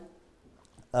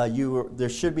There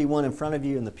should be one in front of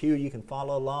you in the pew. You can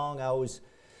follow along. I always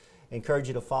encourage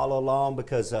you to follow along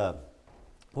because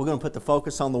we're going to put the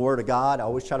focus on the Word of God. I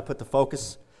always try to put the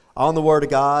focus on the Word of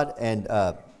God. And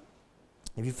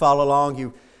if you follow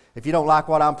along, if you don't like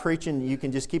what I'm preaching, you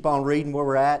can just keep on reading where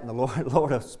we're at, and the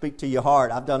Lord will speak to your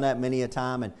heart. I've done that many a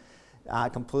time, and I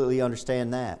completely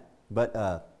understand that. But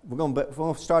we're going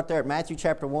to start there at Matthew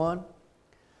chapter 1,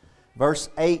 verse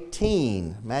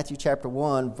 18. Matthew chapter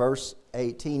 1, verse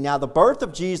 18. Now the birth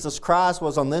of Jesus Christ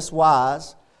was on this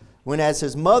wise, when as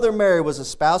his mother Mary was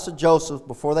espoused to Joseph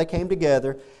before they came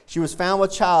together, she was found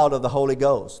with child of the Holy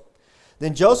Ghost.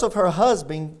 Then Joseph, her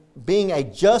husband, being a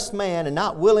just man and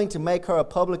not willing to make her a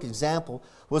public example,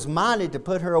 was minded to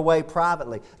put her away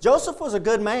privately. Joseph was a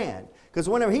good man, because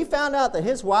whenever he found out that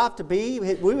his wife-to-be,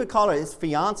 we would call her his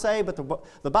fiancée, but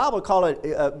the Bible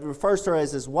refers to her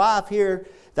as his wife here.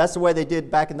 That's the way they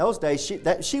did back in those days.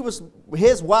 She was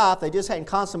his wife. They just hadn't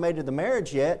consummated the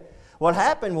marriage yet. What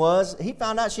happened was he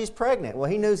found out she's pregnant. Well,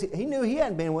 he knew he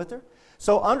hadn't been with her.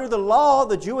 So under the law,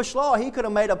 the Jewish law, he could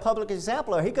have made a public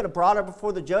example of her. He could have brought her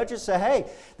before the judges and said, hey,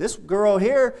 this girl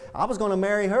here, I was going to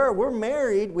marry her. We're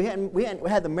married. We hadn't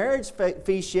had the marriage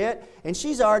feast yet, and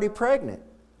she's already pregnant.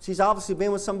 She's obviously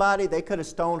been with somebody. They could have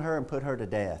stoned her and put her to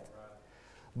death.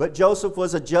 But Joseph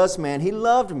was a just man. He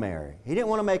loved Mary. He didn't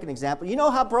want to make an example. You know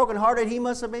how brokenhearted he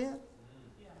must have been?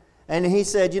 And he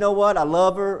said, you know what, I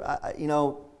love her,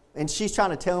 and she's trying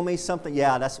to tell me something.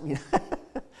 Yeah, that's...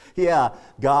 Yeah,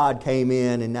 God came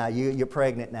in and now you're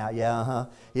pregnant now. Yeah,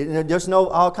 There's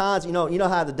all kinds. You know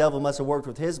how the devil must have worked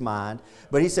with his mind.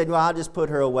 But he said, well, I'll just put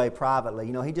her away privately.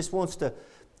 He just wants to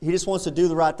do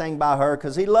the right thing by her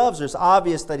because he loves her. It's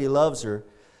obvious that he loves her.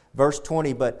 Verse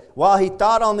 20, but while he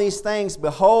thought on these things,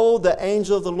 behold, the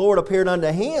angel of the Lord appeared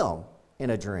unto him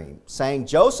in a dream, saying,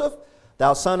 Joseph,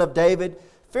 thou son of David,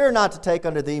 fear not to take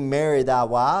unto thee Mary thy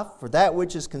wife, for that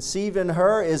which is conceived in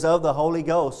her is of the Holy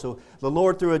Ghost. So the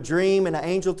Lord through a dream, and an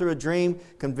angel through a dream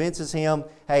convinces him,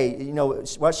 hey,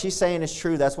 what she's saying is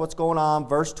true. That's what's going on.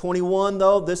 Verse 21,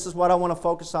 though, this is what I want to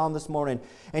focus on this morning.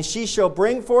 And she shall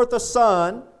bring forth a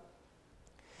son,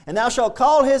 and thou shalt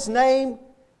call his name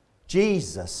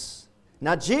Jesus.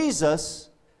 Now Jesus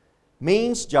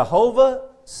means Jehovah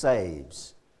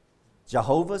saves.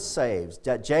 Jehovah saves.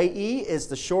 J-E is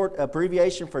the short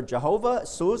abbreviation for Jehovah.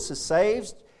 Sus is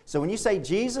saves. So when you say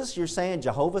Jesus, you're saying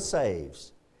Jehovah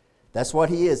saves. That's what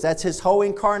He is. That's His whole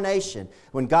incarnation.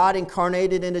 When God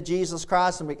incarnated into Jesus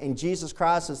Christ, and Jesus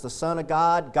Christ is the Son of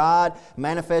God, God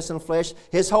manifest in the flesh,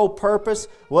 His whole purpose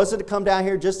wasn't to come down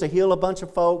here just to heal a bunch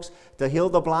of folks, to heal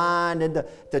the blind, and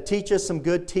to teach us some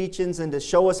good teachings, and to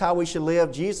show us how we should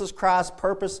live. Jesus Christ's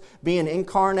purpose, being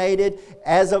incarnated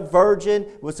as a virgin,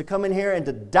 was to come in here and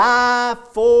to die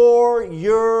for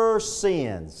your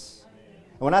sins.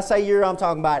 When I say you, I'm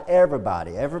talking about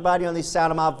everybody. Everybody on the sound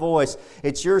of my voice.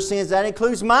 It's your sins. That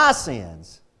includes my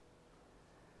sins.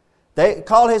 They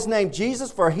call His name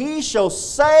Jesus, for He shall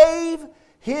save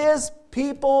His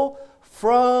people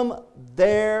from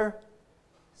their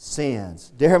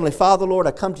sins. Dear Heavenly Father, Lord,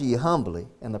 I come to You humbly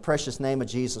in the precious name of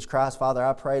Jesus Christ. Father,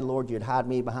 I pray, Lord, You'd hide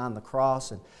me behind the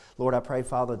cross. And Lord, I pray,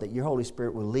 Father, that Your Holy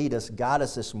Spirit will lead us, guide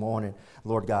us this morning,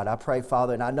 Lord God. I pray,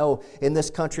 Father, and I know in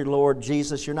this country, Lord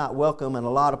Jesus, You're not welcome in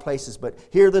a lot of places, but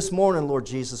here this morning, Lord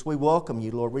Jesus, we welcome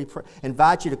You, Lord. We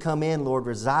invite You to come in, Lord,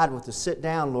 reside with us, sit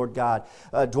down, Lord God.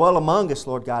 Dwell among us,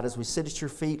 Lord God, as we sit at Your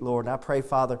feet, Lord. And I pray,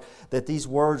 Father, that these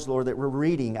words, Lord, that we're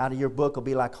reading out of Your book will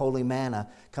be like holy manna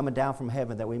coming down from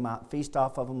heaven, that we might feast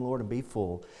off of them, Lord, and be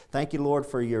full. Thank You, Lord,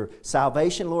 for Your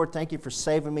salvation, Lord. Thank You for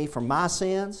saving me from my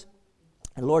sins.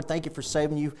 And Lord, thank You for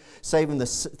saving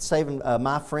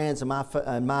my friends and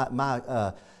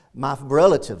my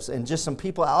relatives and just some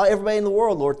people, everybody in the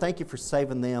world, Lord. Thank You for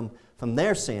saving them from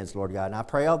their sins, Lord God. And I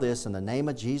pray all this in the name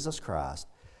of Jesus Christ.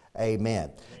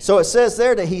 Amen. So it says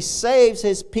there that He saves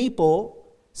His people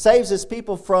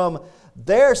from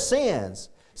their sins.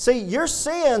 See, your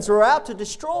sins are out to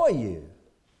destroy you.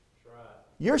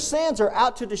 Your sins are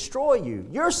out to destroy you.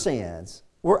 Your sins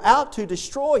were out to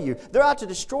destroy you. They're out to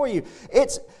destroy you.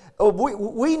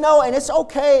 We know, and it's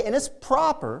okay, and it's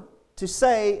proper to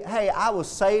say, hey, I was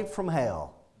saved from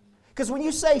hell. Because when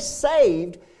you say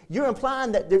saved, you're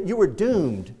implying that you were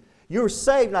doomed. You're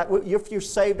saved, like if you're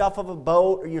saved off of a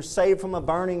boat, or you're saved from a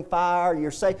burning fire, or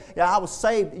you're saved, I was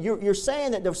saved. You're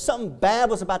saying that there was something bad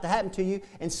was about to happen to you,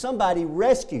 and somebody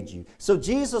rescued you. So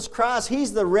Jesus Christ,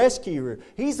 He's the rescuer.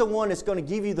 He's the one that's going to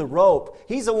give you the rope.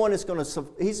 He's the one that's going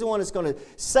to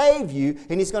save you,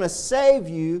 and He's going to save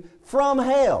you from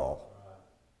hell.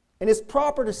 And it's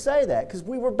proper to say that because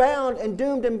we were bound and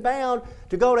doomed and bound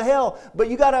to go to hell. But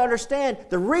you got to understand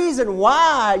the reason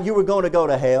why you were going to go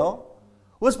to hell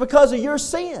was because of your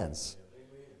sins.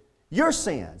 Your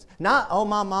sins. Not, oh,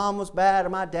 my mom was bad or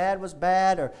my dad was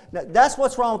bad. Or that's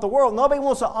what's wrong with the world. Nobody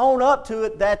wants to own up to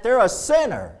it that they're a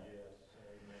sinner.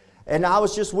 And I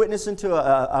was just witnessing to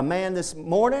a man this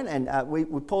morning, and we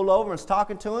pulled over and was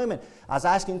talking to him, and I was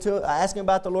asking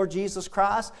about the Lord Jesus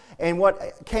Christ, and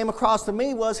what came across to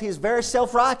me was he's very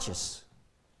self-righteous.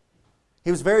 He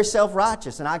was very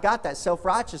self-righteous, and I got that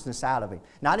self-righteousness out of him.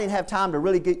 Now, I didn't have time to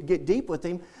really get deep with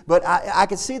him, but I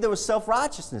could see there was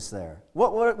self-righteousness there.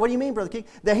 What do you mean, Brother King?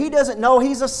 That he doesn't know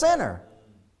he's a sinner.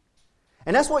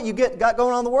 And that's what you got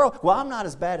going on in the world. Well, I'm not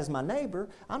as bad as my neighbor.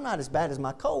 I'm not as bad as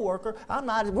my coworker.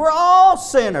 We're all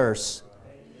sinners.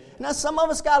 Now, some of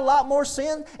us got a lot more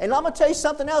sin. And I'm going to tell you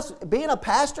something else. Being a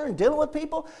pastor and dealing with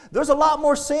people, there's a lot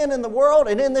more sin in the world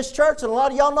and in this church than a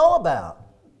lot of y'all know about.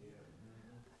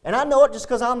 And I know it just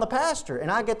because I'm the pastor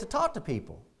and I get to talk to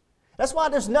people. That's why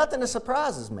there's nothing that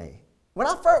surprises me. When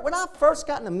I first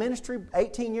got into ministry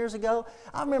 18 years ago,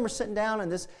 I remember sitting down and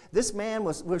this man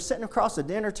we were sitting across the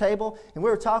dinner table and we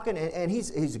were talking, and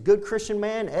he's a good Christian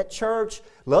man at church,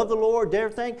 loved the Lord, did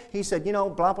everything. He said, blah,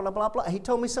 blah, blah, blah. He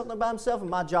told me something about himself and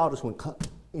my jaw just went,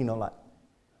 like.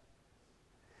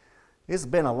 It's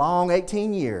been a long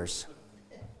 18 years.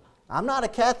 I'm not a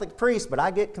Catholic priest, but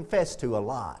I get confessed to a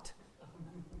lot.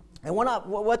 And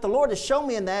what the Lord has shown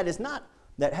me in that is not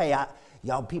that, hey,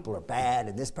 y'all people are bad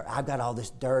and I've got all this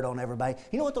dirt on everybody.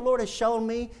 You know what the Lord has shown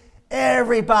me?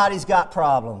 Everybody's got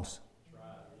problems.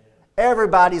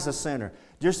 Everybody's a sinner.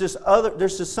 There's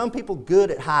just some people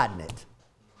good at hiding it.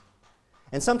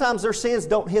 And sometimes their sins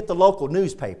don't hit the local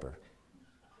newspaper.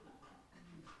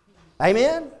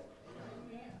 Amen?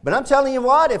 But I'm telling you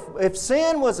what, if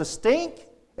sin was a stink,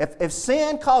 if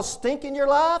sin caused stink in your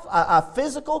life, a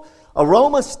physical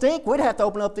aroma stink, we'd have to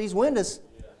open up these windows.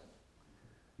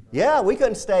 Yeah, we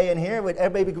couldn't stay in here with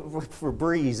everybody for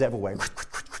breeze everywhere.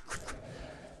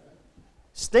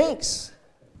 Stinks.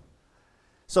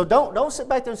 So don't sit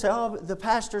back there and say, oh, the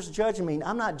pastor's judging me.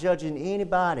 I'm not judging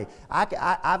anybody.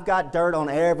 I've got dirt on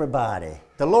everybody.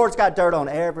 The Lord's got dirt on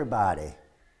everybody.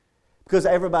 Because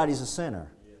everybody's a sinner.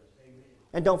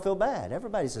 And don't feel bad.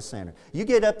 Everybody's a sinner. You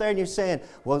get up there and you're saying,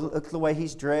 well, look at the way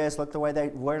he's dressed. Look at the way they're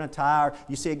wearing a tie.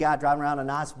 You see a guy driving around a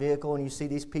nice vehicle and you see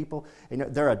these people, and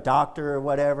they're a doctor or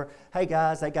whatever. Hey,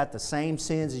 guys, they got the same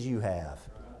sins as you have.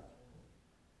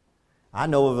 I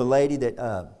know of a lady that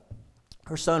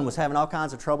her son was having all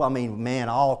kinds of trouble. I mean, man,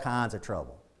 all kinds of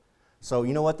trouble. So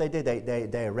you know what they did?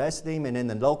 They arrested him, and in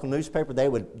the local newspaper, they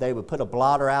would put a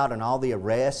blotter out on all the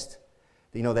arrests.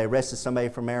 They arrested somebody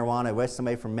for marijuana, arrested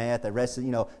somebody for meth,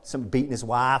 arrested, some beating his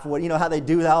wife. You know how they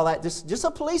do all that? Just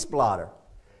a police blotter.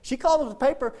 She called up the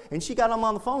paper, and she got him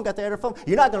on the phone, got their phone.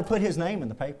 You're not going to put his name in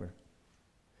the paper.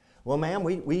 Well, ma'am,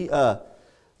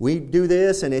 we do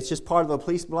this, and it's just part of the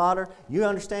police blotter. You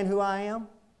understand who I am?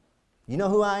 You know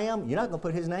who I am? You're not going to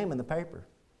put his name in the paper.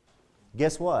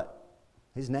 Guess what?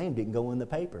 His name didn't go in the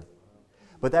paper.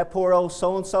 But that poor old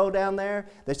so-and-so down there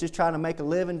that's just trying to make a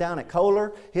living down at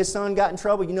Kohler, his son got in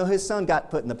trouble. You know his son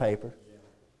got put in the paper.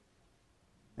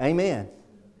 Amen.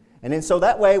 And then so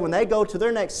that way when they go to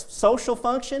their next social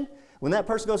function, when that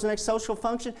person goes to the next social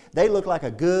function, they look like a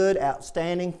good,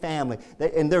 outstanding family.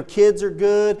 And their kids are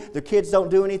good. Their kids don't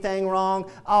do anything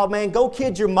wrong. Oh, man, go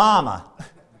kid your mama.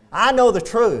 I know the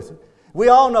truth. We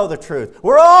all know the truth.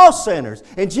 We're all sinners.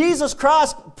 And Jesus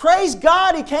Christ, praise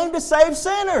God, He came to save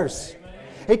sinners.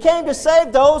 He came to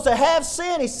save those that have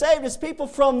sin. He saved His people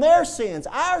from their sins,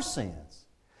 our sins.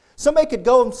 Somebody could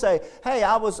go and say, hey,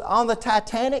 I was on the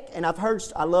Titanic, and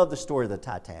I love the story of the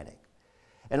Titanic.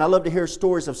 And I love to hear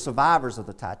stories of survivors of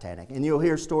the Titanic. And you'll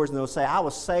hear stories and they'll say, I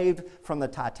was saved from the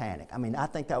Titanic. I mean, I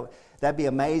think that'd be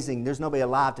amazing. There's nobody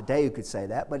alive today who could say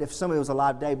that. But if somebody was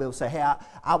alive today, they would say, hey,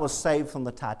 I was saved from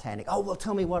the Titanic. Oh, well,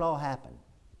 tell me what all happened.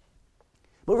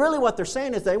 But really what they're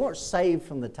saying is they weren't saved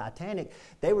from the Titanic.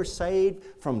 They were saved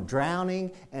from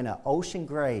drowning in an ocean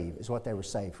grave is what they were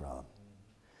saved from.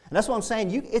 And that's what I'm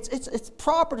saying. It's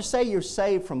proper to say you're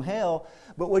saved from hell,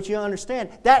 but what you understand,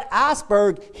 that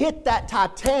iceberg hit that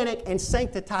Titanic and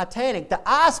sank the Titanic. The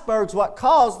iceberg's what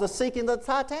caused the sinking of the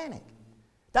Titanic.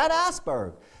 That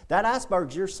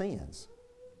iceberg's your sins.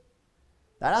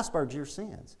 That iceberg's your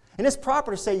sins. And it's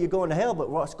proper to say you're going to hell, but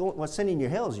what's sending you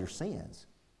to hell is your sins.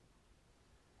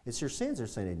 It's your sins that are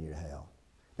sending you to hell.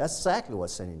 That's exactly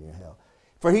what's sending you to hell.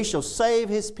 For He shall save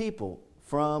His people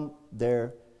from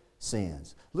their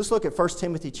sins. Let's look at 1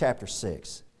 Timothy chapter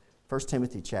 6. 1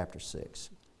 Timothy chapter 6.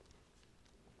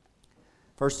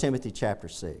 1 Timothy chapter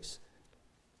 6.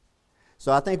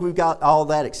 So I think we've got all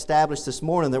that established this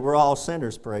morning, that we're all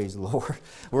sinners, praise the Lord.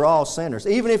 We're all sinners.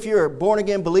 Even if you're a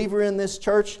born-again believer in this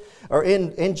church or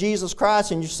in Jesus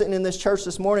Christ and you're sitting in this church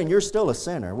this morning, you're still a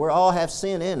sinner. We all have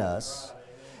sin in us.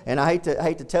 And I hate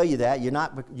to tell you that.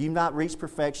 You've not reached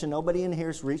perfection. Nobody in here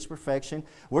has reached perfection.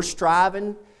 We're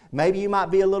striving. Maybe you might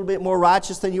be a little bit more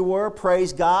righteous than you were.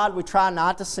 Praise God. We try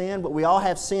not to sin, but we all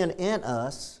have sin in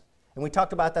us. And we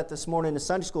talked about that this morning in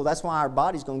Sunday school. That's why our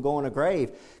body's going to go in a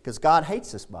grave, because God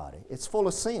hates this body. It's full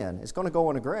of sin. It's going to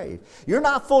go in a grave. You're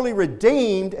not fully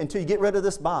redeemed until you get rid of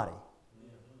this body.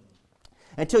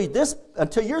 Until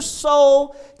your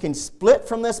soul can split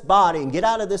from this body and get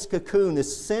out of this cocoon,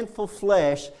 this sinful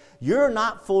flesh, you're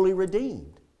not fully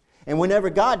redeemed. And whenever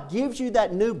God gives you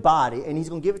that new body, and He's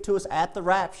going to give it to us at the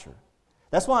rapture,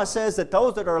 that's why it says that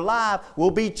those that are alive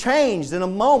will be changed in a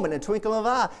moment, a twinkling of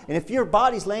an eye. And if your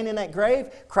body's laying in that grave,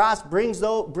 Christ brings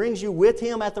you with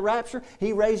Him at the rapture.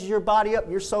 He raises your body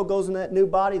up. Your soul goes in that new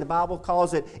body. The Bible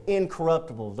calls it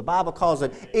incorruptible. The Bible calls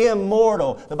it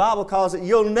immortal. The Bible calls it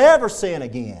you'll never sin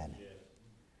again.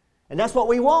 And that's what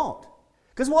we want.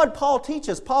 Because what did Paul teach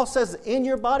us? Paul says, in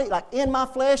your body, like in my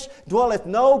flesh, dwelleth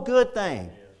no good thing.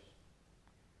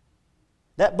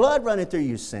 That blood running through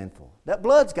you is sinful. That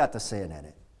blood's got the sin in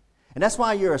it. And that's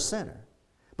why you're a sinner.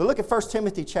 But look at 1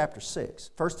 Timothy chapter 6.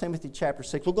 1 Timothy chapter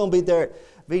 6. We're going to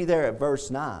be there at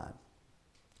verse 9.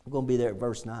 We're going to be there at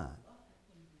verse 9.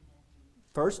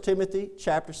 1 Timothy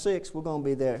chapter 6. We're going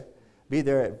to be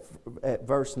there at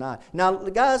verse 9. Now,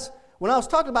 guys, when I was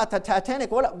talking about the Titanic,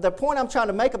 the point I'm trying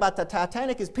to make about the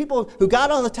Titanic is people who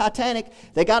got on the Titanic,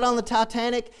 they got on the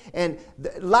Titanic and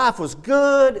life was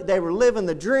good. They were living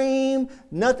the dream.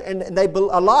 And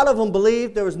a lot of them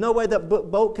believed there was no way that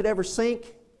boat could ever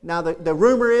sink. Now, the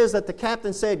rumor is that the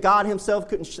captain said God Himself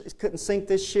couldn't sink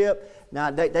this ship. Now,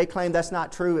 they claim that's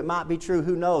not true. It might be true.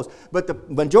 Who knows? But the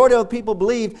majority of the people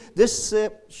believe this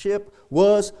ship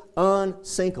was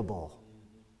unsinkable.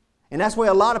 And that's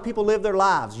where a lot of people live their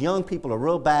lives. Young people are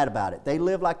real bad about it. They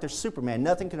live like they're Superman.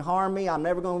 Nothing can harm me. I'm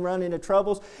never going to run into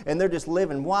troubles. And they're just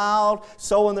living wild,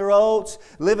 sowing their oats,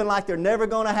 living like they're never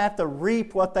going to have to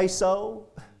reap what they sow.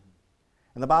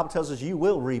 And the Bible tells us you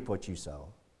will reap what you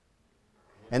sow.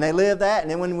 And they live that. And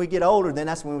then when we get older, then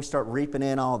that's when we start reaping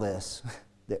in all this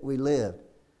that we lived.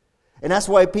 And that's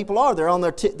the way people are. They're on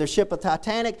their ship of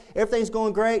Titanic. Everything's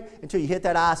going great until you hit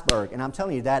that iceberg. And I'm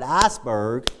telling you, that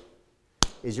iceberg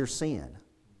is your sin.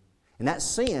 And that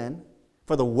sin,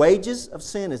 for the wages of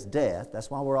sin is death. That's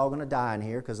why we're all going to die in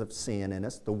here, because of sin in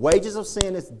us. The wages of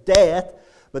sin is death,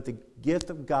 but the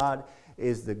gift of God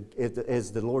is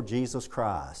the Lord Jesus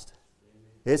Christ.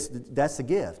 That's the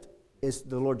gift. It's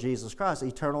the Lord Jesus Christ,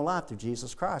 eternal life through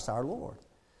Jesus Christ our Lord.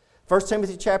 1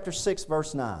 Timothy chapter 6,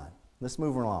 verse 9. Let's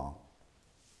move along.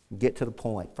 Get to the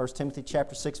point. 1 Timothy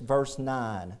chapter 6, verse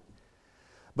 9.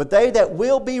 But they that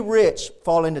will be rich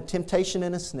fall into temptation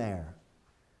and a snare.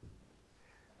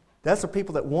 That's the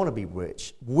people that want to be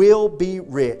rich. Will be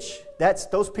rich. That's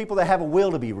those people that have a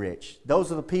will to be rich.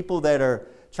 Those are the people that are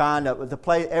trying to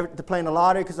play in the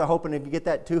lottery because they're hoping to get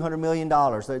that $200 million.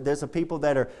 There's the people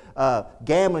that are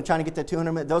gambling, trying to get that $200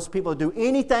 million. Those people that do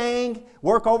anything,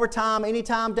 work overtime,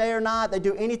 anytime, day or night. They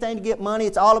do anything to get money.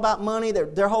 It's all about money.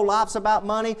 Their whole life's about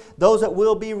money. Those that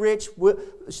will be rich will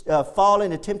fall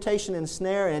into temptation and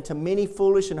snare and into many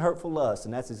foolish and hurtful lusts.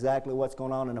 And that's exactly what's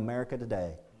going on in America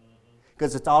today.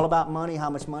 Because it's all about money,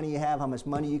 how much money you have, how much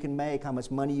money you can make, how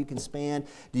much money you can spend.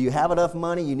 Do you have enough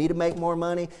money? You need to make more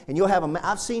money. And you'll have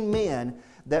I've seen men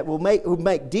that who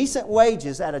make decent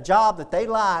wages at a job that they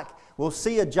like, will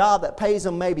see a job that pays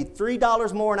them maybe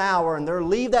 $3 more an hour, and they'll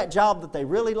leave that job that they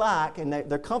really like and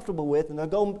they're comfortable with, and they'll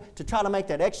go to try to make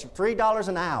that extra $3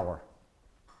 an hour.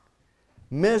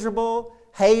 Miserable,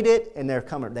 hate it, and they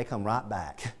come right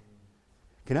back.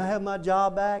 Can I have my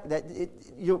job back?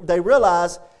 They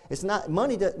realize it's not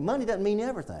money doesn't mean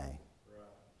everything.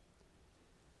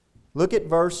 Look at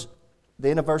the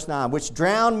end of verse 9. Which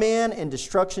drown men in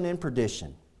destruction and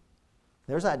perdition.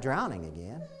 There's that drowning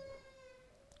again.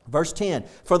 Verse 10.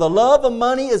 For the love of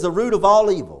money is the root of all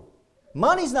evil.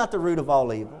 Money's not the root of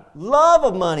all evil. Love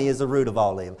of money is the root of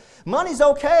all evil. Money's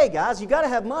okay, guys. You got to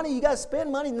have money. You got to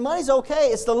spend money. Money's okay.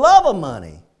 It's the love of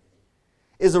money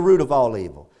is the root of all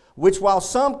evil. Which while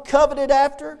some coveted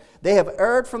after, they have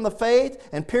erred from the faith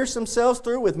and pierced themselves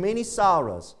through with many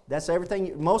sorrows. That's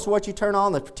everything. Most of what you turn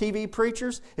on, the TV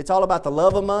preachers, it's all about the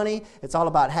love of money. It's all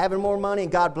about having more money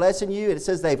and God blessing you. And it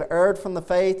says they've erred from the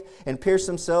faith and pierced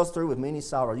themselves through with many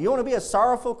sorrows. You want to be a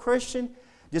sorrowful Christian?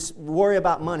 Just worry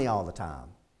about money all the time.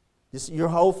 Your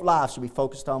whole life should be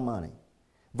focused on money.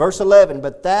 Verse 11,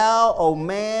 but thou, O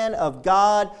man of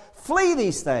God, flee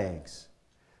these things.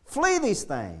 Flee these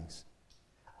things.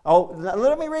 Oh,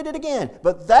 let me read it again.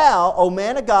 But thou, O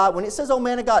man of God, when it says, O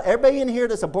man of God, everybody in here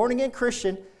that's a born-again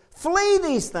Christian, flee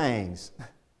these things.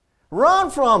 Run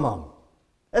from them.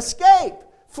 Escape.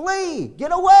 Flee.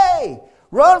 Get away.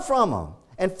 Run from them.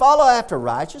 And follow after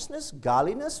righteousness,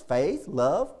 godliness, faith,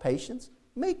 love, patience,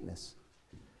 meekness.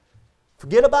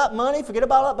 Forget about money, forget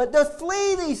about it, but just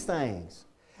flee these things.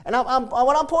 And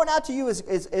what I'm pointing out to you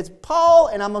is Paul,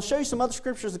 and I'm going to show you some other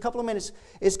scriptures in a couple of minutes,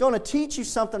 is going to teach you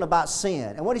something about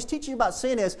sin. And what he's teaching you about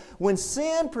sin is when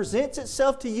sin presents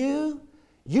itself to you,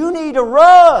 you need to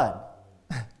run.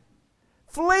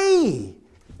 Flee.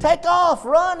 Take off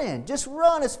running. Just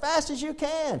run as fast as you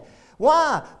can.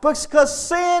 Why? Because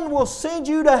sin will send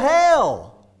you to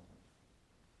hell.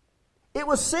 It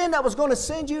was sin that was going to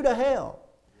send you to hell.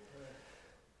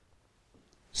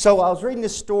 So I was reading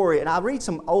this story, and I read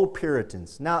some old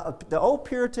Puritans. Now, the old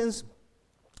Puritans,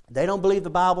 they don't believe the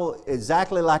Bible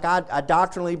exactly like I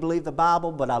doctrinally believe the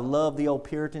Bible, but I love the old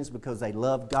Puritans because they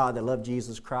loved God, they loved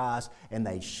Jesus Christ, and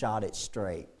they shot it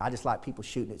straight. I just like people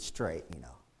shooting it straight, you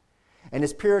know. And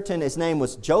this Puritan, his name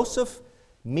was Joseph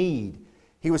Mead.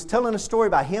 He was telling a story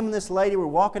about him and this lady were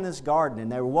walking in this garden,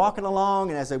 and they were walking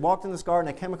along, and as they walked in this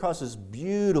garden, they came across this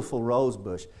beautiful rose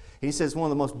bush. He says one of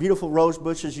the most beautiful rose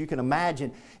bushes you can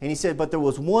imagine. And he said, but there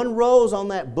was one rose on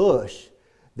that bush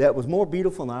that was more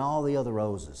beautiful than all the other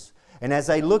roses. And as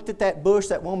they looked at that bush,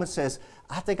 that woman says,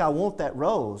 I think I want that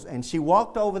rose. And she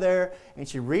walked over there and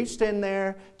she reached in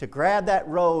there to grab that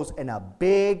rose, and a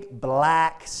big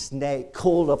black snake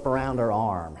coiled up around her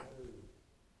arm.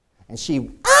 And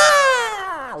she,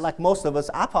 like most of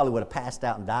us, I probably would have passed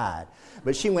out and died.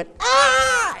 But she went,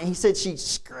 and he said she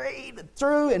screamed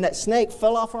through, and that snake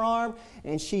fell off her arm,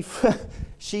 and she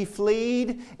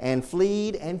fleed and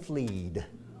fleed and fleed.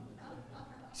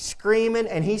 Screaming,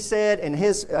 and he said in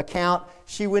his account,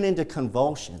 she went into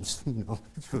convulsions.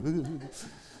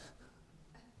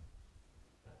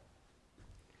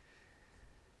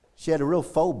 She had a real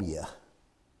phobia.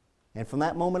 And from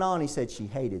that moment on, he said she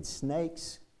hated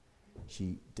snakes.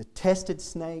 She detested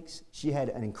snakes. She had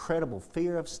an incredible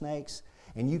fear of snakes,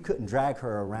 and you couldn't drag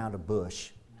her around a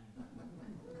bush.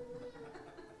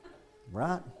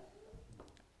 Right?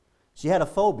 She had a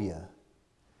phobia.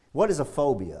 What is a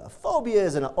phobia? A phobia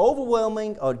is an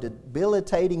overwhelming or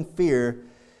debilitating fear,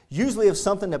 usually of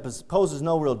something that poses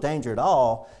no real danger at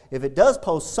all. If it does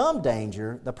pose some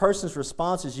danger, the person's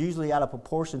response is usually out of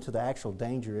proportion to the actual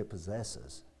danger it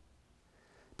possesses.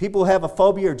 People who have a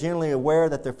phobia are generally aware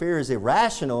that their fear is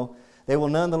irrational. They will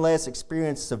nonetheless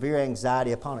experience severe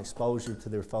anxiety upon exposure to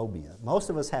their phobia. Most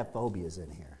of us have phobias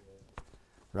in here,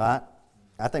 right?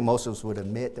 I think most of us would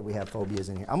admit that we have phobias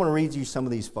in here. I'm going to read you some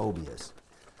of these phobias.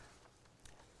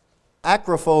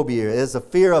 Acrophobia is a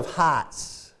fear of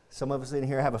heights. Some of us in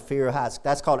here have a fear of heights.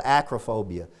 That's called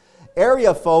acrophobia.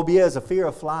 Aerophobia is a fear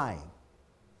of flying.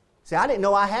 See, I didn't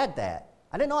know I had that.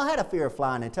 I didn't know I had a fear of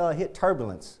flying until I hit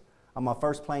turbulence on my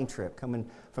first plane trip coming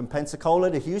from Pensacola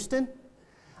to Houston.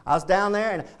 I was down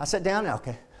there, and I sat down, and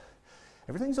okay,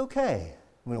 everything's okay.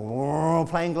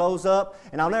 Plane glows up,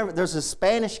 and there's a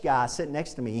Spanish guy sitting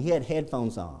next to me. He had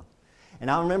headphones on.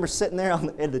 And I remember sitting there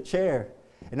in the chair,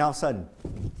 and all of a sudden,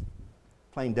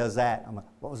 plane does that. I'm like,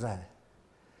 what was that?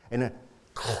 And then,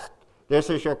 this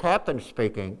is your captain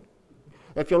speaking.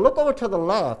 If you look over to the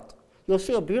left, you'll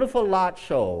see a beautiful light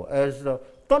show. As the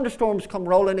thunderstorms come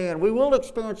rolling in, we will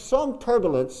experience some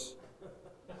turbulence.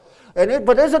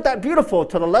 But isn't that beautiful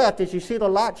to the left as you see the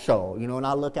light show? You know, and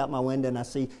I look out my window and I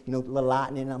see, you know, little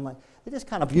lightning, and I'm like, it's just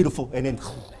kind of beautiful. And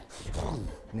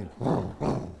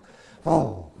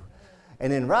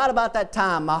then right about that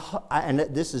time, and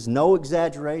this is no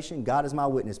exaggeration, God is my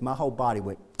witness, my whole body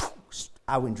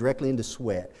I went directly into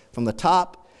sweat. From the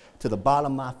top to the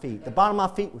bottom of my feet. The bottom of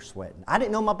my feet were sweating. I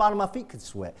didn't know my bottom of my feet could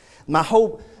sweat.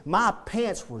 My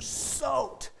pants were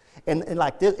soaked. And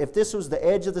like this, if this was the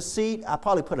edge of the seat, I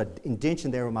probably put an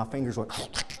indentation there where my fingers went.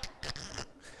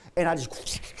 And I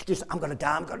just I'm going to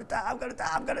die, I'm going to die, I'm going to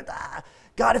die, I'm going to die.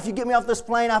 God, if you get me off this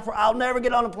plane, I'll never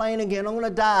get on a plane again. I'm going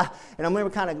to die. And I remember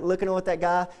kind of looking at that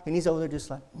guy, and he's over there just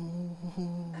like,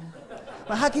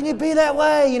 well, how can you be that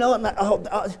way? You know,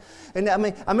 and I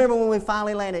mean, I remember when we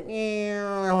finally landed,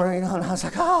 and I was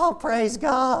like, oh, praise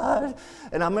God.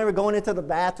 And I remember going into the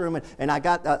bathroom, and I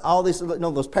got all these,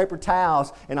 those paper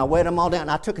towels, and I wet them all down,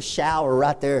 and I took a shower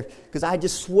right there, because I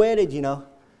just sweated, you know.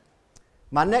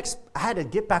 I had to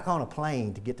get back on a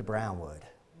plane to get to Brownwood.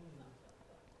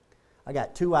 I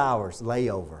got 2 hours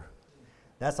layover.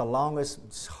 That's the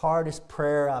longest, hardest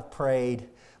prayer I've prayed.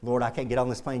 Lord, I can't get on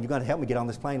this plane. You've got to help me get on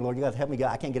this plane. Lord, you got to help me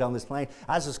I can't get on this plane.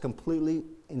 I was just completely,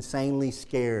 insanely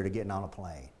scared of getting on a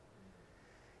plane.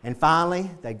 And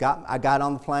finally, I got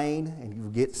on the plane, and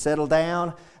you get settled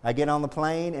down. I get on the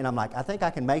plane, and I'm like, I think I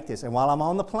can make this. And while I'm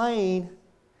on the plane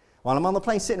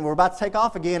sitting, we're about to take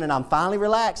off again, and I'm finally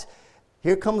relaxed.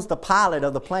 Here comes the pilot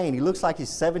of the plane. He looks like he's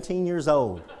 17 years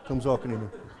old. Comes walking in,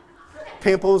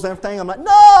 pimples and everything. I'm like,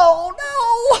 no.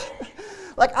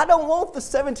 Like, I don't want the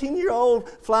 17-year-old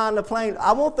flying the plane.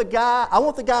 I want the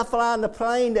guy flying the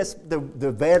plane that's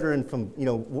the veteran from,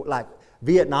 like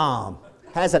Vietnam.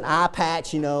 Has an eye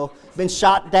patch, been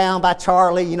shot down by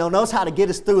Charlie, knows how to get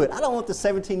us through it. I don't want the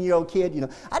 17-year-old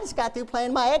kid, I just got through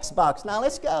playing my Xbox. Now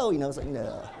let's go. It's like,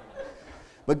 no.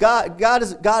 But God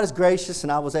is gracious,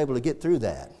 and I was able to get through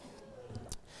that.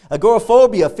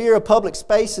 Agoraphobia, fear of public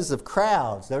spaces, of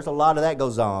crowds. There's a lot of that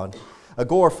goes on.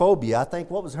 Agoraphobia, I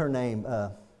think, what was her name?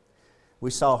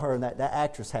 We saw her, and that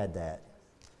actress had that.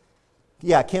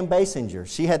 Yeah, Kim Basinger.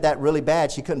 She had that really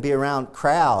bad. She couldn't be around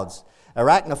crowds.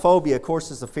 Arachnophobia, of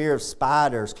course, is a fear of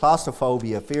spiders.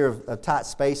 Claustrophobia, fear of tight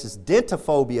spaces.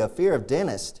 Dentophobia, fear of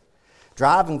dentists.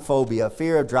 Driving phobia,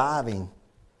 fear of driving.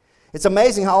 It's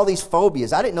amazing how all these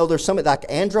phobias, I didn't know there's something like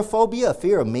androphobia, a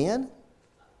fear of men.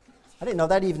 I didn't know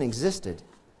that even existed.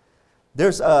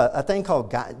 There's a thing called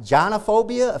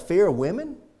gynophobia, a fear of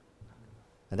women.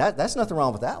 And that's nothing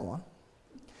wrong with that one.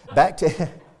 Back to...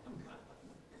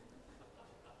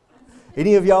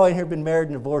 Any of y'all in here been married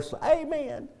and divorced?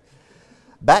 Amen.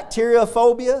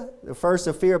 Bacteriophobia, the first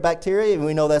of fear of bacteria, and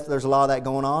we know that there's a lot of that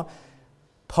going on.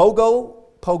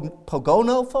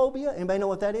 Pogonophobia, anybody know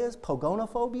what that is?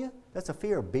 Pogonophobia? That's a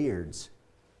fear of beards.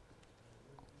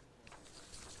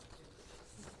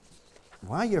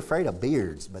 Why are you afraid of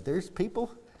beards? But there's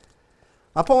people.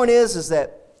 My point is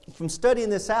that from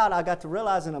studying this out, I got to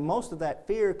realizing that most of that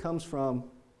fear comes from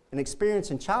an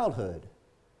experience in childhood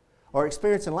or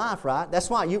experience in life, right? That's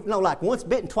why, like once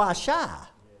bitten, twice shy.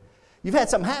 You've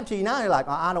had something happen to you now, you're like,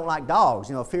 I don't like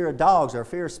dogs, fear of dogs or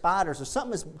fear of spiders or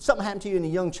something happened to you in a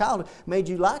young childhood made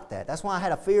you like that. That's why I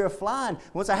had a fear of flying.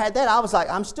 Once I had that, I was like,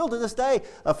 I'm still to this day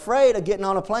afraid of getting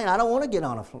on a plane. I don't want to get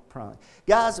on a plane.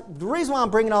 Guys, the reason why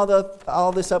I'm bringing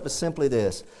all this up is simply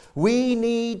this. We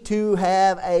need to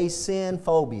have a sin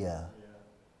phobia.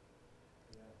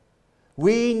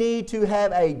 We need to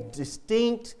have a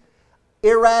distinct,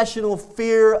 irrational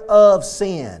fear of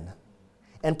sin.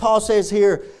 And Paul says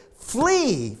here,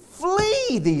 flee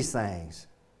these things.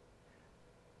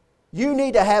 You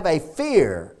need to have a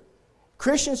fear.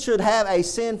 Christians should have a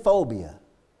sin phobia.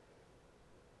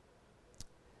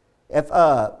 If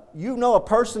you know a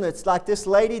person that's like this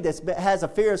lady that has a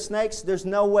fear of snakes, there's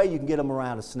no way you can get them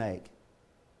around a snake.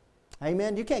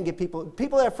 Amen? You can't get people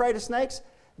that are afraid of snakes,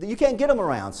 you can't get them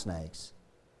around snakes.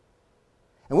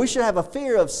 And we should have a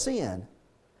fear of sin.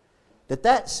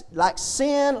 That's like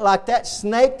sin, like that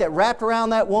snake that wrapped around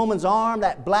that woman's arm,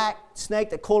 that black snake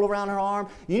that coiled around her arm.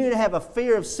 You need to have a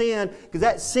fear of sin because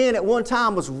that sin at one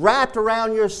time was wrapped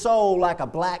around your soul like a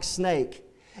black snake.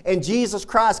 And Jesus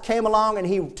Christ came along and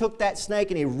He took that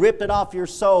snake and He ripped it off your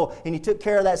soul and He took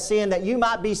care of that sin that you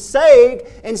might be saved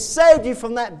and saved you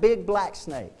from that big black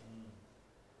snake.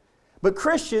 But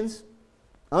Christians,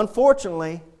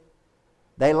 unfortunately,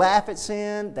 they laugh at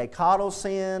sin, they coddle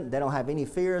sin, they don't have any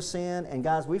fear of sin. And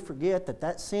guys, we forget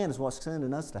that sin is what's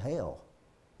sending us to hell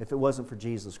if it wasn't for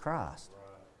Jesus Christ.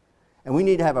 Right. And we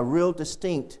need to have a real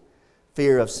distinct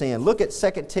fear of sin. Look at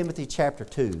 2 Timothy chapter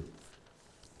 2.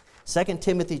 2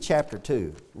 Timothy chapter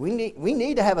 2. We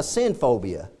need to have a sin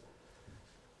phobia.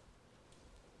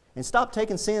 And stop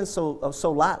taking sin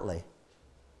so lightly.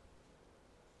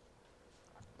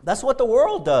 That's what the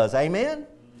world does, amen?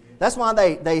 That's why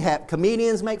they have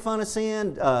comedians make fun of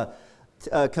sin,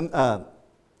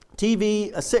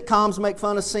 TV sitcoms make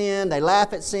fun of sin, they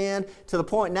laugh at sin, to the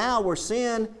point now where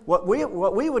sin, what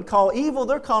we would call evil,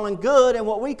 they're calling good, and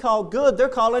what we call good, they're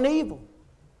calling evil.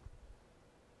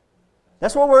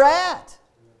 That's where we're at.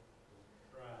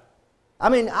 I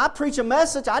mean, I preach a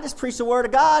message, I just preach the Word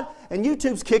of God, and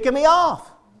YouTube's kicking me off.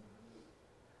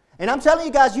 And I'm telling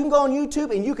you guys, you can go on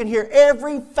YouTube and you can hear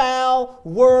every foul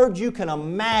word you can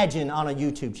imagine on a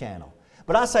YouTube channel.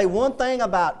 But I say one thing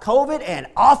about COVID and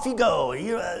off you go.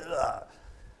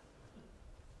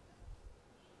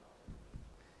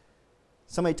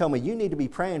 Somebody told me, you need to be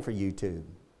praying for YouTube.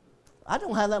 I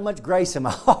don't have that much grace in my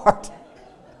heart.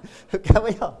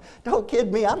 Don't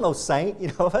kid me, I'm no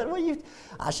saint.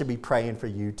 I should be praying for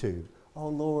YouTube. Oh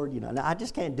Lord, no, I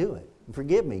just can't do it.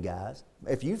 Forgive me, guys.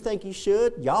 If you think you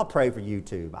should, y'all pray for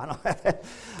YouTube.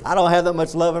 I don't have that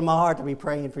much love in my heart to be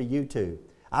praying for YouTube.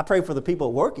 I pray for the people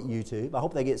that work at YouTube. I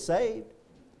hope they get saved.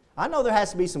 I know there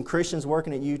has to be some Christians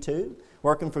working at YouTube,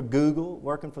 working for Google,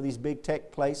 working for these big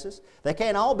tech places. They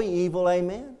can't all be evil,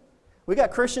 amen? We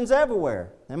got Christians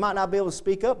everywhere. They might not be able to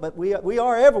speak up, but we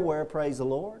are everywhere, praise the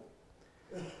Lord.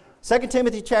 2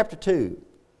 Timothy chapter 2.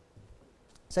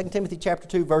 2 Timothy chapter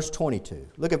 2, verse 22.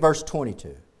 Look at verse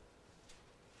 22.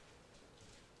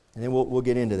 And then we'll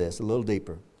get into this a little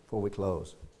deeper before we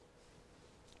close.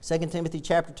 2 Timothy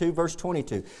chapter 2, verse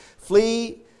 22.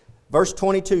 Flee, verse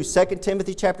 22. 2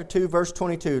 Timothy chapter 2, verse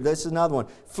 22. This is another one.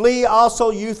 Flee also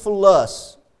youthful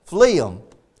lusts. Flee them.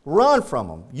 Run from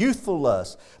them. Youthful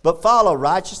lusts. But follow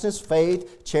righteousness,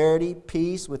 faith, charity,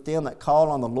 peace with them that call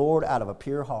on the Lord out of a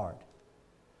pure heart.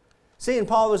 See, in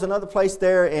Paul, there's another place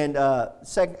there in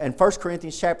 1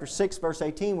 Corinthians chapter 6, verse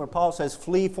 18, where Paul says,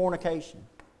 flee fornication.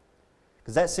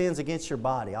 Because that sin's against your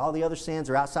body. All the other sins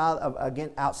are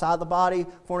outside the body.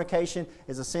 Fornication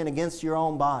is a sin against your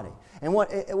own body. And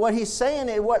what he's saying,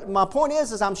 what my point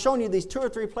is I'm showing you these 2 or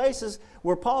 3 places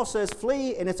where Paul says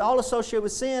flee, and it's all associated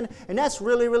with sin, and that's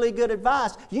really, really good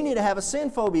advice. You need to have a sin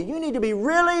phobia. You need to be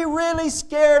really, really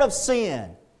scared of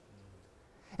sin.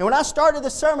 And when I started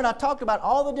this sermon, I talked about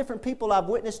all the different people I've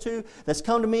witnessed to that's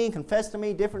come to me and confessed to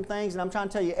me different things. And I'm trying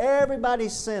to tell you,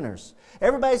 everybody's sinners.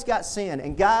 Everybody's got sin.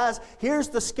 And guys, here's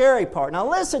the scary part. Now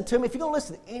listen to me. If you're going to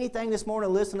listen to anything this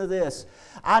morning, listen to this.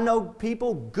 I know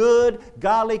people, good,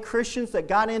 godly Christians that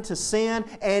got into sin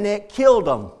and it killed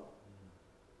them.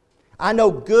 I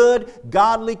know good,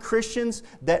 godly Christians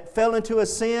that fell into a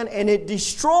sin and it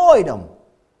destroyed them.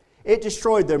 It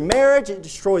destroyed their marriage, it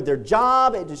destroyed their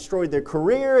job, it destroyed their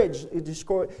career,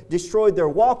 it destroyed their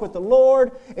walk with the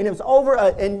Lord. And it was over,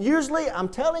 and usually, I'm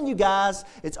telling you guys,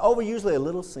 it's over usually a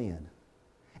little sin.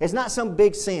 It's not some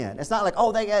big sin. It's not like,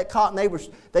 oh, they got caught and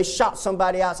they shot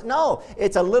somebody else. No,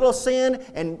 it's a little sin,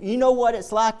 and you know what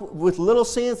it's like with little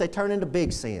sins? They turn into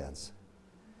big sins.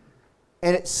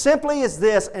 And it simply is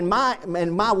this, and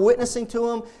my witnessing to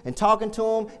them and talking to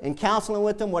them and counseling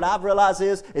with them, what I've realized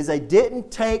is they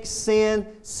didn't take sin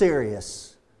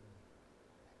serious.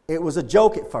 It was a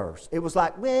joke at first. It was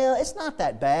like, well, it's not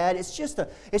that bad. It's just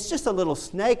a little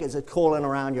snake that's coiling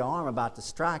around your arm about to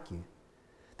strike you.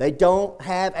 They don't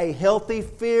have a healthy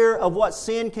fear of what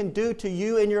sin can do to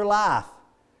you in your life.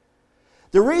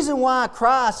 The reason why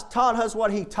Christ taught us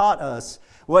what He taught us,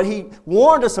 what He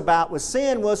warned us about with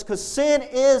sin, was because sin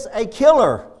is a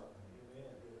killer.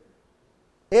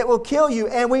 It will kill you.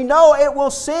 And we know it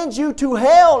will send you to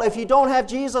hell if you don't have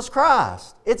Jesus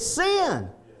Christ. It's sin.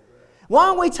 Why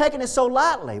aren't we taking it so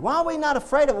lightly? Why are we not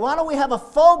afraid of it? Why don't we have a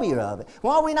phobia of it?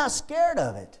 Why are we not scared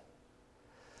of it?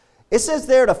 It says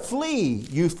there to flee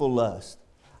youthful lust.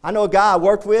 I know a guy I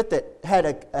worked with that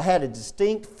had a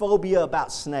distinct phobia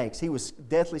about snakes. He was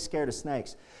deathly scared of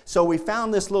snakes. So we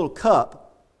found this little cup,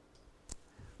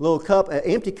 an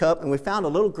empty cup, and we found a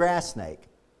little grass snake.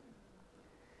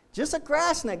 Just a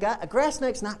grass snake. A grass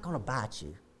snake's not going to bite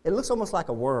you. It looks almost like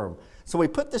a worm. So we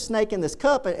put the snake in this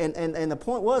cup, and the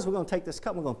point was we're going to take this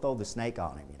cup and we're going to throw the snake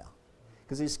on him,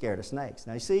 because he's scared of snakes.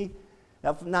 Now you see,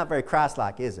 that's not very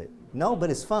Christ-like, is it? No,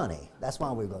 but it's funny. That's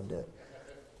why we're going to do it.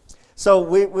 So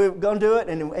we're going to do it,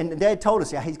 and Dad told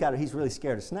us, he's really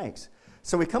scared of snakes.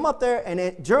 So we come up there,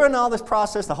 and during all this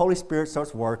process, the Holy Spirit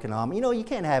starts working on him. You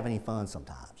can't have any fun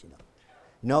sometimes,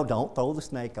 No, don't throw the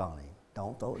snake on him.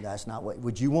 Don't throw it. That's not what.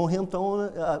 Would you want him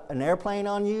throwing an airplane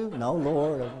on you? No,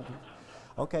 Lord.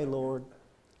 Okay, Lord.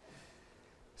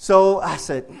 So I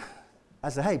said,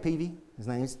 hey, Peavy. His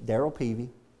name's Daryl Peavy,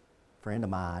 friend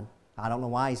of mine. I don't know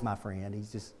why he's my friend.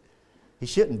 He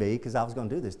shouldn't be, because I was going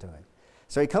to do this to him.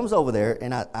 So he comes over there,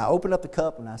 and I open up the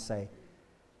cup, and I say,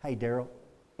 hey, Daryl.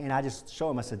 And I just show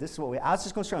him, I said, this is what I was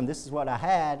just going to show him, this is what I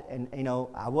had. And,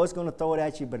 I was going to throw it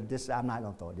at you, but I'm not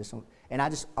going to throw it. And I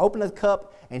just opened the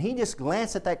cup, and he just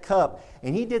glanced at that cup,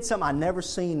 and he did something I'd never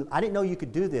seen. I didn't know you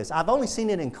could do this. I've only seen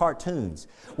it in cartoons,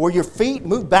 where your feet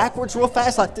move backwards real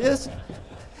fast like this,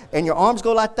 and your arms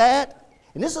go like that.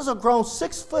 And this is a grown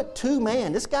 6'2"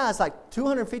 man. This guy's like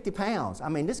 250 pounds. I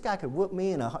mean, this guy could whoop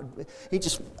me he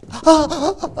just,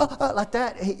 like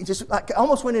that. He just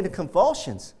almost went into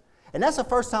convulsions. And that's the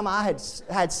first time I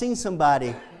had seen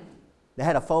somebody that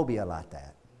had a phobia like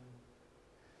that.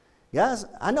 Guys,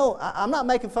 I know I'm not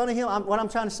making fun of him. What I'm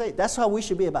trying to say, that's how we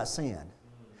should be about sin.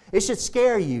 It should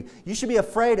scare you. You should be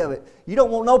afraid of it. You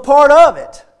don't want no part of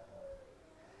it.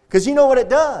 Because you know what it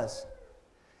does.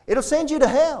 It'll send you to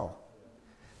hell.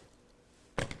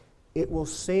 It will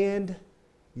send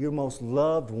your most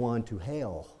loved one to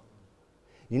hell.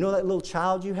 You know that little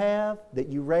child you have, that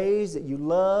you raise, that you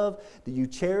love, that you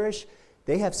cherish?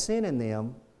 They have sin in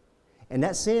them, and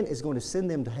that sin is going to send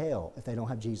them to hell if they don't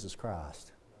have Jesus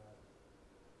Christ.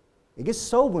 It gets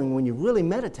sobering when you really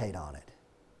meditate on it.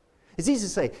 It's easy to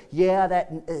say, yeah,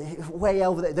 that way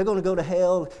over there, they're going to go to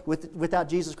hell without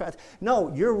Jesus Christ.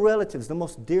 No, your relatives, the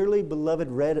most dearly beloved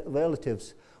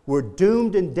relatives, were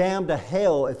doomed and damned to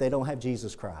hell if they don't have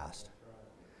Jesus Christ.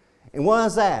 And why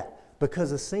is that?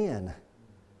 Because of sin.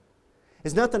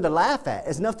 It's nothing to laugh at.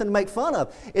 It's nothing to make fun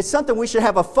of. It's something we should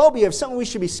have a phobia of, something we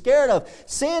should be scared of.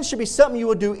 Sin should be something you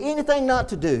would do anything not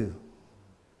to do.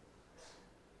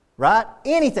 Right?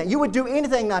 Anything. You would do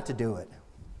anything not to do it.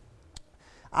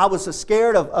 I was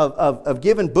scared of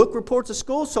giving book reports at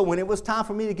school, so when it was time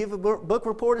for me to give a book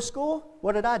report at school,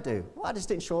 what did I do? Well, I just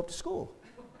didn't show up to school.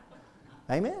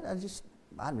 Amen? I'm just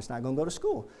not going to go to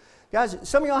school. Guys,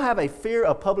 some of y'all have a fear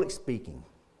of public speaking.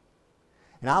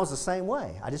 And I was the same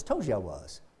way. I just told you I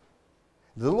was.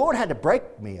 The Lord had to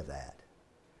break me of that.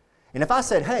 And if I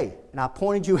said, hey, and I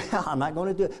pointed you out, I'm not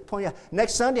going to do it. Point you out.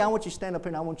 Next Sunday, I want you to stand up here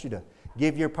and I want you to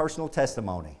give your personal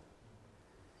testimony.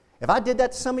 If I did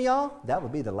that to some of y'all, that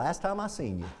would be the last time I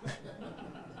seen you.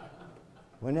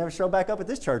 We'll never show back up at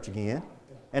this church again.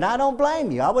 And I don't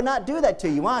blame you. I would not do that to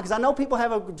you. Why? Because I know people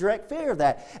have a direct fear of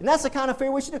that. And that's the kind of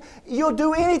fear we should do. You'll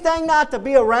do anything not to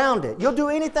be around it. You'll do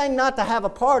anything not to have a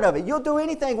part of it. You'll do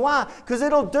anything. Why? Because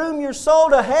it'll doom your soul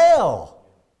to hell.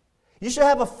 You should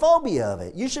have a phobia of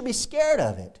it. You should be scared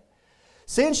of it.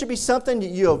 Sin should be something that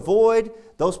you avoid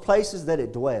those places that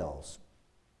it dwells.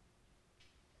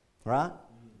 Right?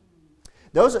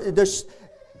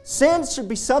 Sin should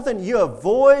be something you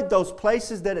avoid those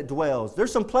places that it dwells.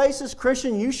 There's some places,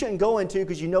 Christian, you shouldn't go into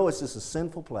because you know it's just a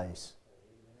sinful place.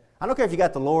 I don't care if you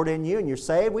got the Lord in you and you're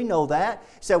saved. We know that.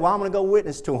 You say, well, I'm going to go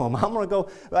witness to Him. I'm going to go,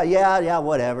 well, yeah,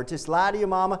 whatever. Just lie to your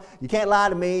mama. You can't lie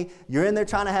to me. You're in there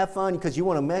trying to have fun because you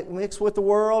want to mix with the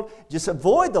world. Just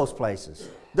avoid those places.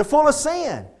 They're full of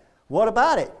sin. What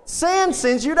about it? Sin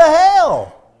sends you to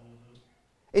hell.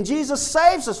 And Jesus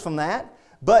saves us from that.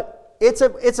 But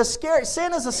sin is a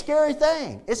scary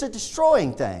thing. It's a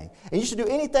destroying thing. And you should do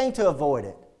anything to avoid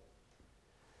it.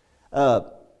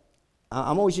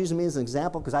 I'm always using me as an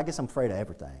example because I guess I'm afraid of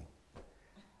everything.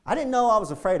 I didn't know I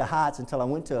was afraid of heights until I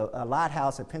went to a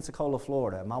lighthouse in Pensacola,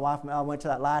 Florida. My wife and I went to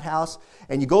that lighthouse,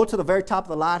 and you go to the very top of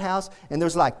the lighthouse, and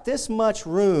there's like this much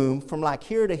room from like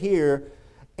here to here,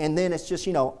 and then it's just,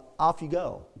 off you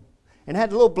go. And it had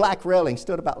a little black railing,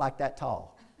 stood about like that tall.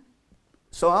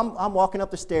 So I'm walking up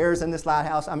the stairs in this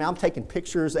lighthouse. I'm taking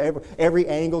pictures every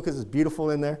angle because it's beautiful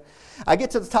in there. I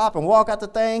get to the top and walk out the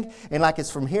thing, and like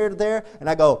it's from here to there, and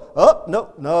I go, oh,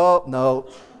 no,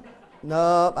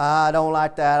 I don't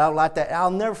like that. I don't like that.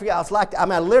 I'll never forget.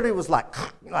 I literally was like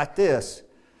this.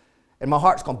 And my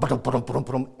heart's going,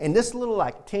 ba-dum. And this little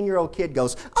 10-year-old kid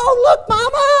goes, oh, look,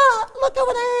 Mama, look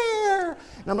over there.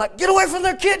 And I'm like, get away from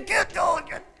there, kid, get going.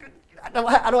 I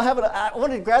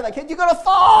wanted to grab that kid. You're going to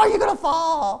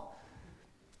fall.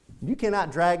 You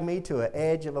cannot drag me to an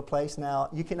edge of a place now.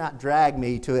 You cannot drag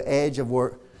me to an edge of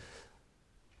where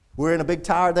we're in a big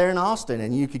tower there in Austin,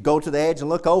 and you could go to the edge and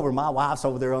look over. My wife's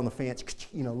over there on the fence,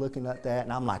 looking at that,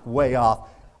 and I'm like way off.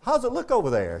 How's it look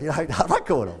over there? I'm not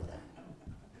going over there.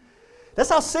 That's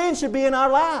how sin should be in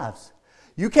our lives.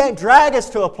 You can't drag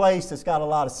us to a place that's got a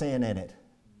lot of sin in it.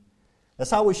 That's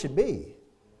how we should be.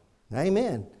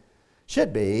 Amen.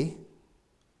 Should be,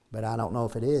 but I don't know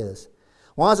if it is.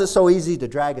 Why is it so easy to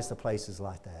drag us to places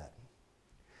like that?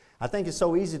 I think it's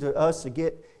so easy to us to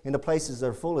get into places that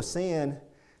are full of sin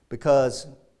because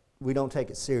we don't take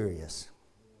it serious.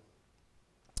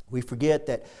 We forget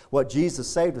that what Jesus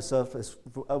saved us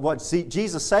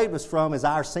from is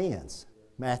our sins.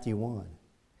 Matthew 1.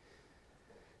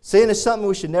 Sin is something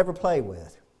we should never play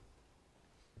with.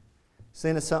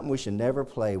 Sin is something we should never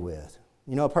play with.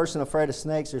 A person afraid of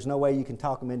snakes, there's no way you can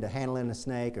talk them into handling a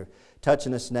snake or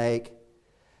touching a snake.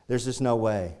 There's just no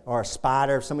way. Or a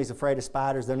spider. If somebody's afraid of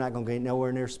spiders, they're not going to get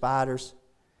nowhere near spiders.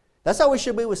 That's how we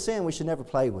should be with sin. We should never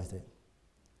play with it.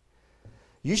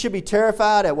 You should be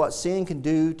terrified at what sin can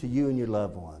do to you and your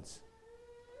loved ones.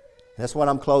 That's what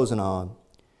I'm closing on.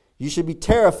 You should be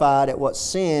terrified at what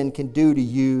sin can do to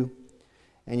you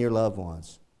and your loved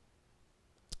ones.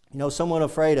 Someone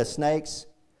afraid of snakes,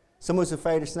 someone's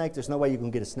afraid of snakes, there's no way you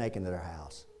can get a snake into their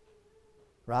house.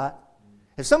 Right?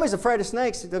 If somebody's afraid of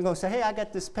snakes, they're going to say, hey, I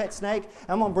got this pet snake.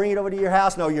 I'm going to bring it over to your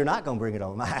house. No, you're not going to bring it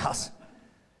over to my house.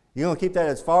 You're going to keep that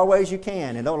as far away as you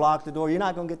can and don't lock the door. You're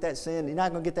not going to get that sin. You're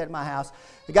not going to get that in my house.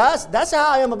 Guys, that's how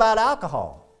I am about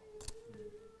alcohol.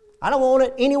 I don't want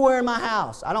it anywhere in my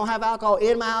house. I don't have alcohol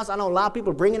in my house. I don't allow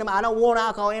people to bring it in. I don't want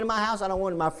alcohol in my house. I don't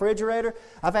want it in my refrigerator.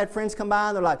 I've had friends come by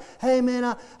and they're like, hey,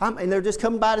 man, and they're just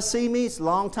coming by to see me. It's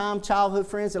long-time childhood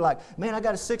friends. They're like, man, I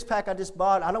got a six-pack I just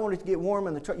bought. I don't want it to get warm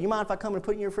in the truck. You mind if I come and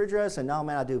put it in your refrigerator? I said, no,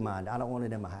 man, I do mind. I don't want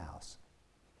it in my house.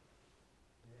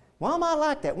 Why am I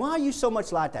like that? Why are you so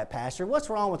much like that, Pastor? What's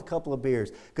wrong with a couple of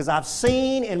beers? Because I've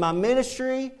seen in my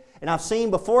ministry, and I've seen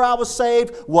before I was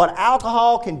saved, what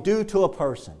alcohol can do to a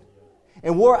person.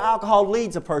 And where alcohol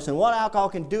leads a person, what alcohol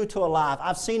can do to a life.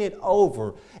 I've seen it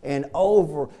over and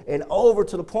over and over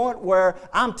to the point where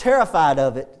I'm terrified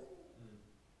of it.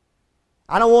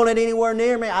 I don't want it anywhere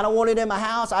near me. I don't want it in my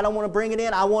house. I don't want to bring it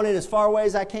in. I want it as far away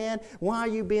as I can. Why are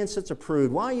you being such a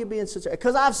prude? Why are you being such a...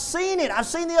 Because I've seen it. I've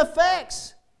seen the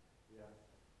effects.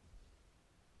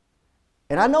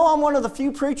 And I know I'm one of the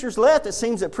few preachers left that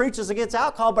seems that preaches against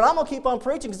alcohol, but I'm going to keep on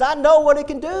preaching because I know what it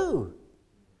can do.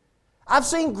 I've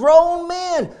seen grown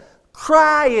men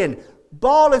crying,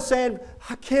 bawling, saying,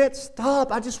 I can't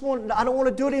stop. I don't want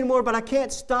to do it anymore, but I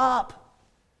can't stop.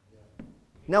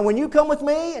 Now, when you come with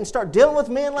me and start dealing with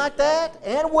men like that,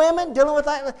 and women dealing with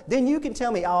that, then you can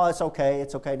tell me, oh, it's okay,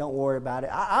 don't worry about it.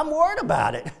 I'm worried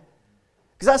about it.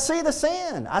 Because I see the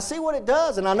sin. I see what it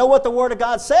does, and I know what the Word of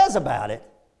God says about it.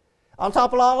 On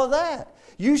top of all of that,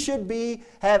 you should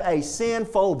have a sin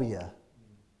phobia.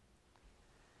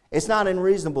 It's not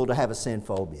unreasonable to have a sin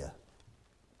phobia.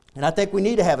 And I think we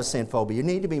need to have a sin phobia. You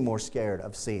need to be more scared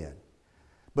of sin.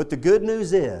 But the good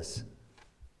news is,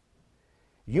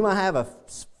 you might have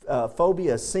a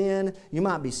phobia of sin. You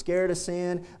might be scared of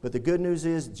sin. But the good news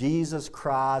is, Jesus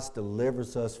Christ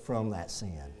delivers us from that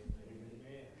sin.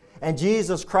 And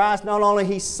Jesus Christ, not only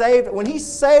when He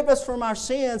saved us from our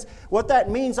sins, what that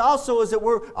means also is that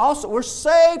we're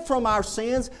saved from our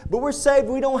sins, but we're saved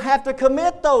we don't have to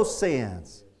commit those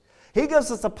sins. He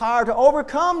gives us the power to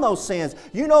overcome those sins.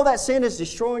 You know that sin is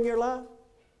destroying your life?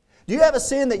 Do you have a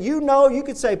sin that you know, you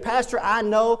could say, Pastor, I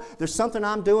know there's something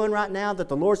I'm doing right now that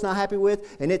the Lord's not happy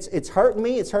with, and it's hurting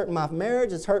me, it's hurting my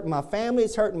marriage, it's hurting my family,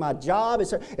 it's hurting my job.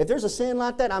 If there's a sin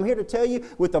like that, I'm here to tell you,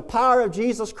 with the power of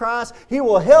Jesus Christ, He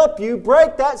will help you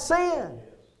break that sin.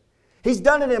 He's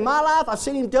done it in my life. I've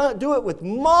seen Him do it with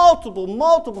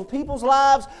multiple people's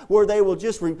lives where they will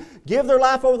just give their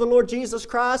life over to the Lord Jesus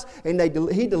Christ, and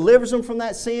He delivers them from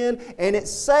that sin, and it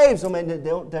saves them, and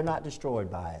they're not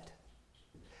destroyed by it.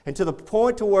 And to the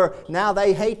point to where now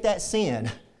they hate that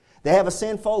sin. They have a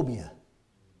sin phobia.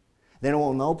 They don't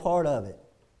want no part of it.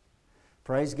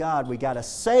 Praise God. We got a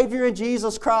Savior in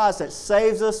Jesus Christ that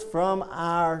saves us from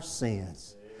our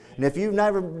sins. And if you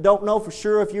don't know for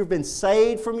sure if you've been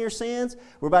saved from your sins,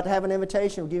 we're about to have an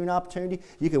invitation. We'll give you an opportunity.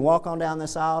 You can walk on down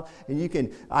this aisle,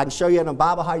 and I can show you in the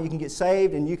Bible how you can get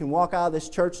saved, and you can walk out of this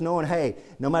church knowing, hey,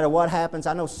 no matter what happens,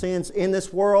 I know sins in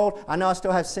this world. I know I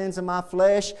still have sins in my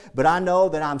flesh, but I know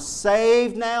that I'm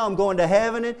saved now. I'm going to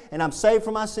heaven, and I'm saved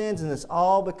from my sins, and it's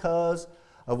all because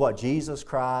of what Jesus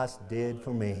Christ did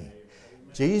for me.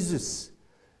 Jesus,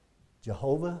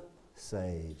 Jehovah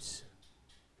saves.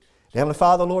 Heavenly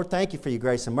Father, Lord, thank You for Your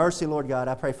grace and mercy, Lord God.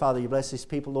 I pray, Father, You bless these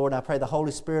people, Lord. I pray the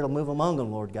Holy Spirit will move among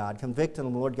them, Lord God. Convict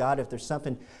them, Lord God. If there's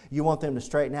something You want them to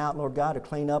straighten out, Lord God, or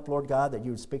clean up, Lord God, that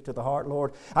You would speak to the heart,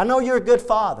 Lord. I know You're a good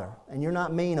Father, and You're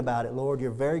not mean about it, Lord.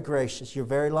 You're very gracious. You're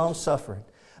very long-suffering.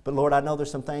 But, Lord, I know there's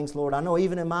some things, Lord, I know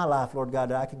even in my life, Lord God,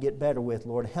 that I could get better with.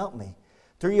 Lord, help me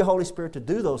through Your Holy Spirit to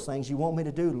do those things You want me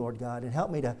to do, Lord God, and help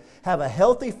me to have a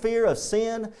healthy fear of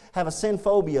sin, have a sin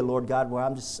phobia, Lord God, where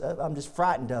I'm just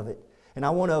frightened of it. And I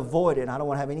want to avoid it, and I don't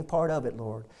want to have any part of it,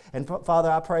 Lord. And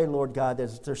Father, I pray, Lord God,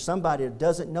 that if there's somebody that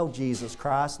doesn't know Jesus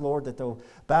Christ, Lord, that they'll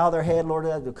bow their head, Lord,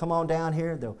 they'll come on down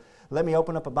here. They'll let me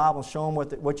open up a Bible and show them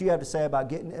what You have to say about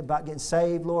getting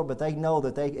saved, Lord. But they know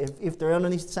that if they're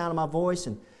underneath the sound of my voice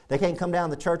and they can't come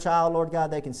down the church aisle, Lord God,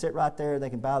 they can sit right there.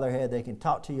 They can bow their head. They can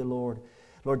talk to You, Lord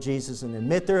Jesus, and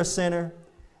admit they're a sinner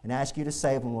and ask You to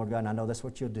save them, Lord God. And I know that's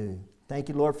what You'll do. Thank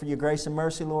You, Lord, for Your grace and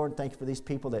mercy, Lord. Thank You for these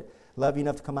people that love You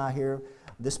enough to come out here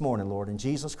this morning, Lord. In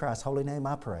Jesus Christ's holy name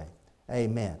I pray.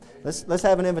 Amen. Let's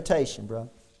have an invitation,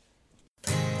 bro.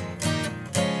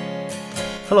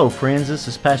 Hello, friends. This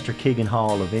is Pastor Keegan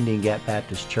Hall of Indian Gap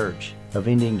Baptist Church of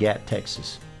Indian Gap,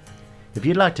 Texas. If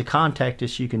you'd like to contact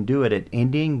us, you can do it at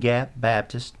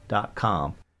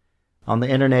IndianGapBaptist.com. On the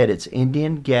internet, it's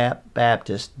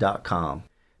IndianGapBaptist.com.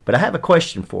 But I have a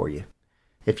question for you.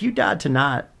 If you died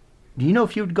tonight, do you know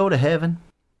if you would go to heaven?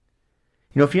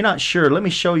 You know, if you're not sure, let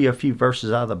me show you a few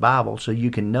verses out of the Bible so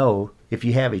you can know if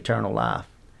you have eternal life.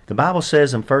 The Bible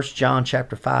says in 1 John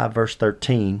chapter 5, verse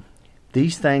 13,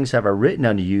 "These things have I written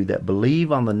unto you that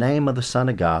believe on the name of the Son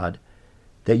of God,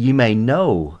 that you may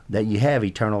know that you have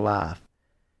eternal life,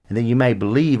 and that you may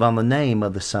believe on the name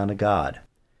of the Son of God."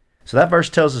 So that verse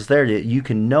tells us there that you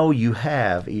can know you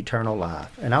have eternal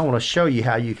life. And I want to show you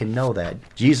how you can know that.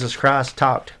 Jesus Christ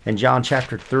talked in John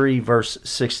chapter 3, verse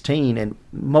 16, and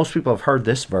most people have heard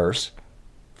this verse.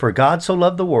 "For God so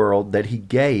loved the world that He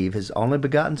gave His only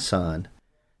begotten Son,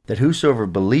 that whosoever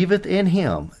believeth in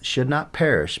him should not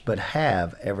perish, but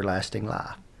have everlasting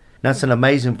life. That's an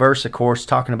amazing verse, of course,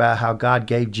 talking about how God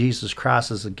gave Jesus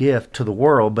Christ as a gift to the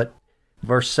world. But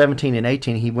verse 17 and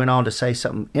 18, he went on to say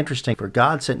something interesting. For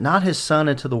God sent not his Son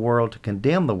into the world to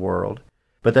condemn the world,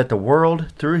 but that the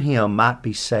world through him might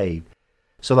be saved.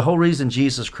 So the whole reason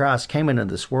Jesus Christ came into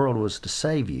this world was to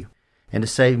save you, and to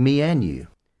save me and you.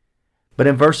 But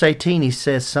in verse 18, he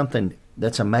says something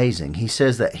that's amazing. He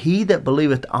says that he that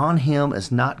believeth on him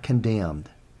is not condemned.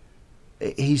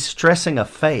 He's stressing a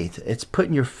faith. It's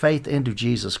putting your faith into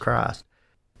Jesus Christ.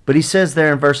 But he says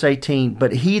there in verse 18,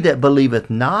 but he that believeth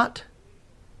not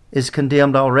is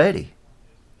condemned already,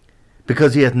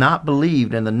 because he hath not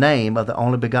believed in the name of the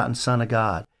only begotten Son of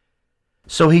God.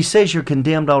 So he says you're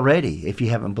condemned already if you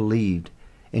haven't believed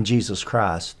in Jesus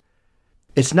Christ.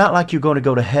 It's not like you're going to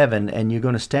go to heaven and you're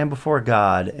going to stand before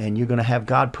God and you're going to have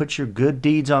God put your good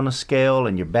deeds on the scale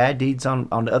and your bad deeds on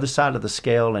the other side of the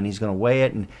scale, and he's going to weigh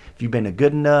it. And if you've been a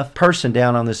good enough person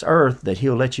down on this earth, that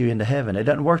he'll let you into heaven. It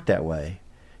doesn't work that way.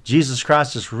 Jesus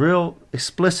Christ is real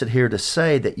explicit here to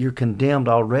say that you're condemned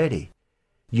already.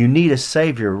 You need a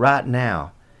Savior right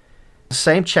now. The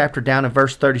same chapter down in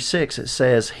verse 36, it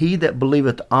says, he that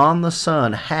believeth on the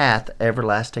Son hath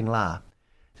everlasting life.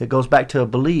 It goes back to a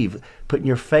believe, putting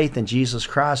your faith in Jesus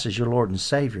Christ as your Lord and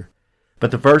Savior.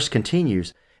 But the verse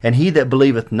continues, and he that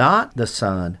believeth not the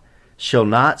Son shall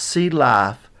not see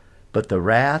life, but the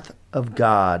wrath of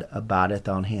God abideth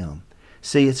on him.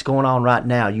 See, it's going on right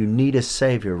now. You need a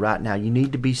Savior right now. You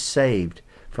need to be saved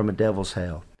from a devil's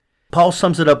hell. Paul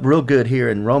sums it up real good here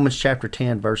in Romans chapter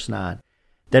 10, verse 9,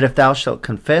 that if thou shalt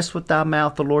confess with thy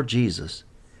mouth the Lord Jesus,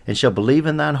 and shalt believe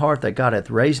in thine heart that God hath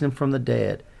raised him from the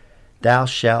dead, thou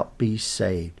shalt be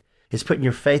saved. It's putting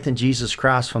your faith in Jesus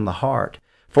Christ from the heart.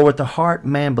 For with the heart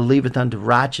man believeth unto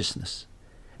righteousness,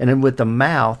 and then with the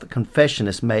mouth confession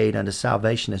is made unto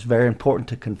salvation. It's very important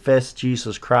to confess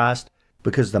Jesus Christ,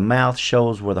 because the mouth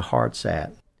shows where the heart's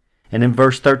at. And in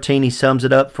verse 13 he sums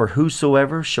it up, for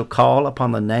whosoever shall call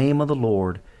upon the name of the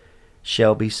Lord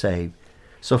shall be saved.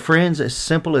 So friends, as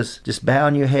simple as just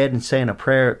bowing your head and saying a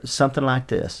prayer, something like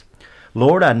this.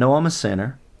 Lord, I know I'm a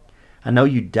sinner. I know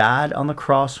you died on the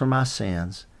cross for my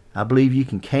sins. I believe you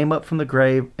came up from the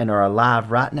grave and are alive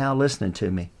right now listening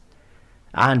to me.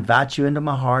 I invite you into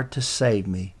my heart to save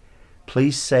me.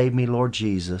 Please save me, Lord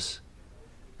Jesus.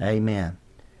 Amen.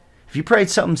 If you prayed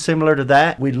something similar to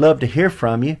that, we'd love to hear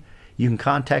from you. You can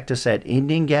contact us at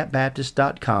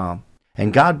IndianGapBaptist.com.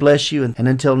 And God bless you, and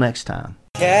until next time.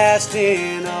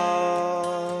 Casting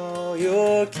all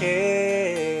your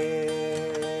care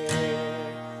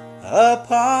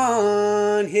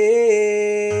upon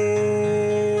him.